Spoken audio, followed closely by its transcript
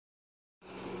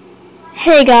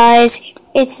Hey guys,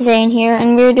 it's Zane here,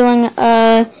 and we're doing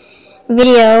a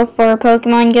video for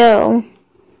Pokemon Go.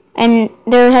 And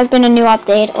there has been a new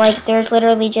update. Like, there's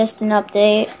literally just an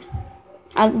update.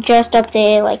 I just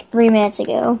updated like 3 minutes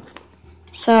ago.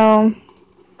 So,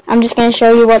 I'm just going to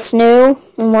show you what's new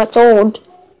and what's old.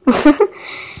 Okay,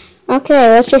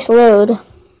 let's just load.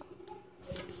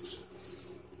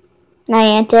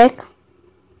 Niantic.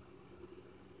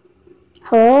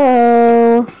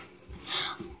 Hello.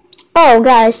 Oh,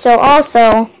 guys, so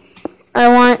also, I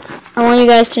want you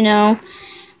guys to know,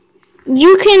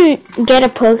 you can get a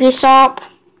POKESTOP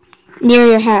near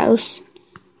your house.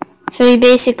 So you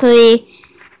basically,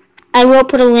 I will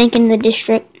put a link in the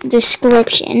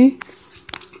description,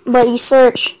 but you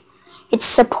search, it's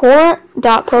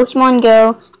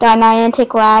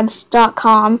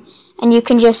support.pokemongo.nianticlabs.com, and you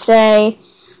can just say,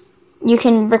 you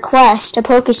can request a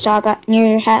POKESTOP near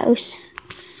your house.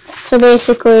 So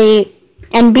basically,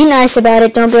 and be nice about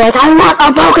it. Don't be like, I want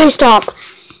a POKESTOP!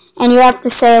 And you have to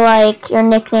say, like, your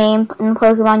nickname in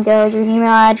Pokemon Go, your email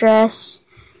address,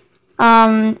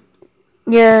 your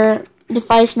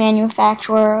device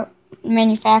manufacturer,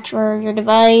 your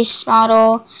device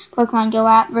model, Pokemon Go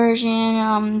app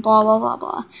version, blah, blah, blah,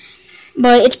 blah.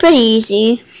 But it's pretty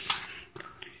easy.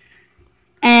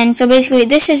 And so basically,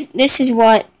 this is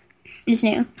what is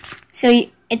new. So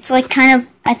it's like kind of,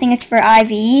 I think it's for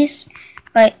IVs.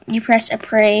 But you press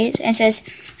appraise, and it says,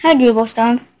 Hi Google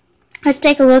Stump, let's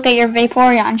take a look at your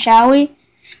Vaporeon, shall we?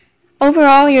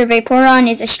 Overall, your Vaporeon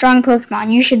is a strong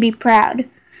Pokemon. You should be proud.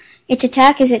 Its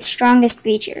attack is its strongest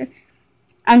feature.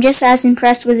 I'm just as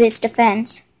impressed with its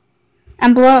defense.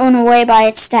 I'm blown away by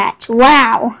its stats.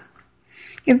 Wow!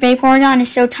 Your Vaporeon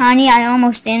is so tiny I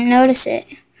almost didn't notice it.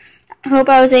 I hope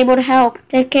I was able to help.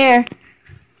 Take care.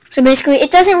 So basically,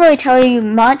 it doesn't really tell you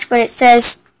much, but it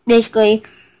says, basically,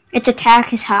 its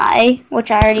attack is high,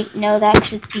 which I already know that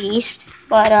because it's Beast.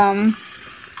 But,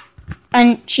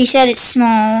 and she said it's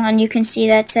small, and you can see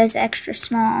that it says extra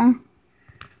small.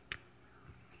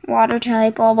 Water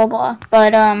type, blah, blah, blah.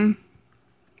 But,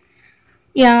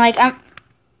 yeah,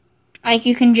 like,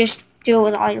 you can just do it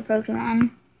with all your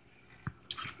Pokemon.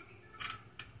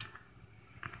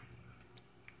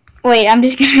 Wait, I'm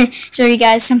just gonna show you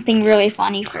guys something really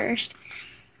funny first.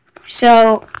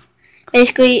 So,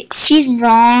 basically, she's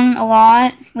wrong a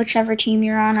lot, whichever team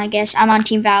you're on, I guess. I'm on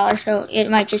Team Valor, so it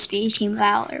might just be Team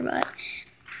Valor, but...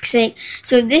 So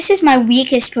this is my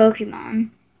weakest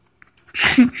Pokemon.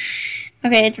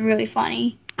 Okay, it's really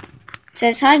funny. It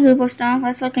says, Hi, Google Stomp,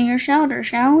 let's look in your shelter,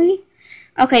 shall we?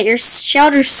 Okay, your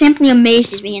shelter simply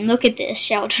amazes me, and look at this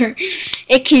shelter.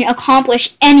 It can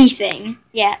accomplish anything.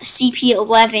 Yeah,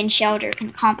 CP11 shelter can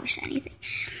accomplish anything.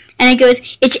 And it goes,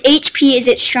 its HP is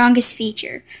its strongest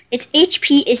feature. Its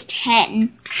HP is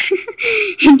 10.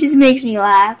 It just makes me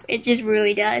laugh. It just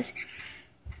really does.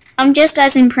 I'm just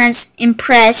as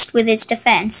impressed with its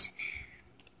defense.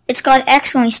 It's got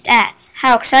excellent stats.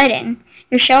 How exciting.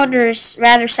 Your shelter is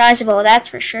rather sizable, that's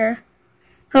for sure.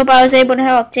 Hope I was able to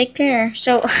help. Take care.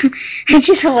 So, it's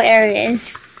just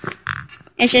hilarious.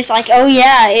 It's just like, oh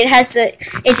yeah, it has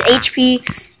its HP...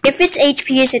 If its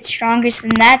HP is its strongest,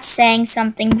 then that's saying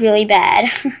something really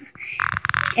bad.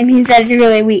 It means that it's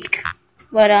really weak.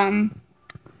 But,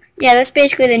 yeah, that's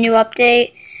basically the new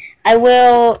update. I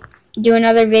will do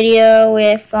another video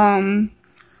if, I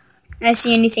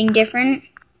see anything different.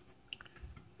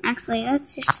 Actually,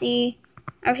 let's just see.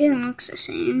 Everything looks the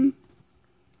same.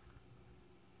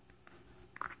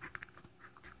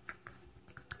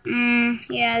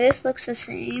 Yeah, this looks the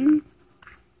same.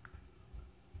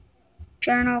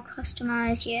 Journal,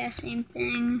 customize, yeah, same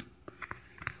thing.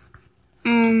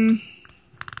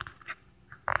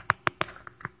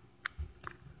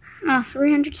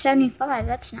 375,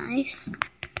 that's nice.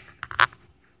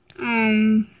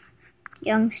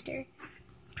 Youngster.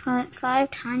 5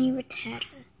 tiny Rattata.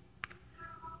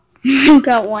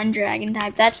 Got 1 dragon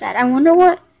type, that's sad. I wonder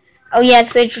what, oh yeah,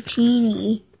 it's the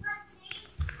Dratini.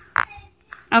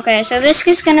 Okay, so this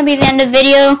is going to be the end of the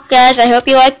video, guys. I hope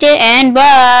you liked it, and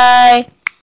bye!